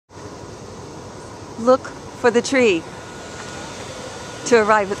look for the tree to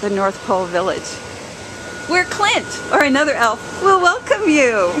arrive at the North Pole Village, where Clint, or another elf, will welcome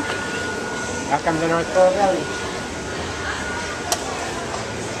you. Welcome to North Pole Village.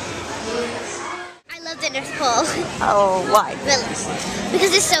 I love the North Pole Oh, why? Village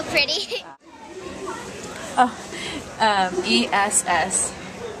because it's so pretty. ESS.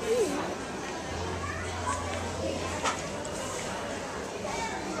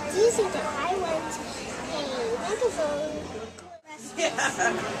 Do you think that I want a microphone?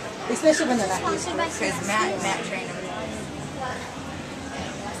 Yeah. Especially when they're not used to it. Because Matt trained them.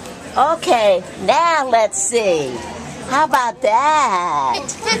 Okay, now let's see. How about that?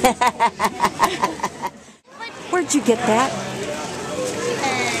 Where'd you get that?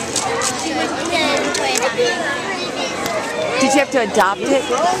 Did you have to adopt it?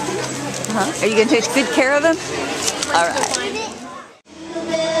 Are you going to take good care of him? All right.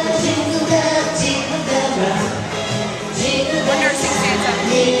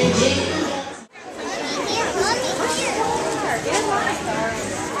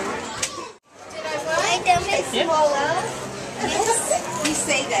 You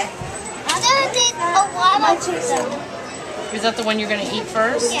say that. Is that the one you're going to eat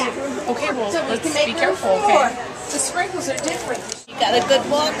first? Yeah. Okay, well, let's be careful, okay? The sprinkles are different. You got a good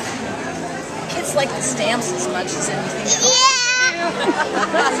book? Kids like the stamps as much as anything else.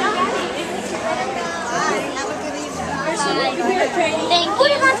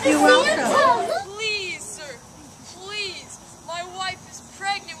 Please, sir. Please. My wife is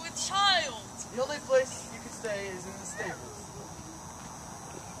pregnant with child. The only place you can stay is in the stables.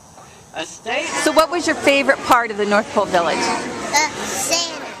 A state? So what was your favorite part of the North Pole Village?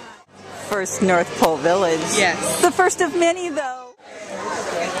 Santa. First North Pole Village. Yes. The first of many, though.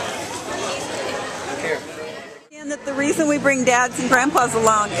 And that the reason we bring dads and grandpas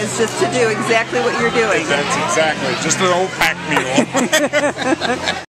along is just to do exactly what you're doing. That's exactly, just an old pack mule.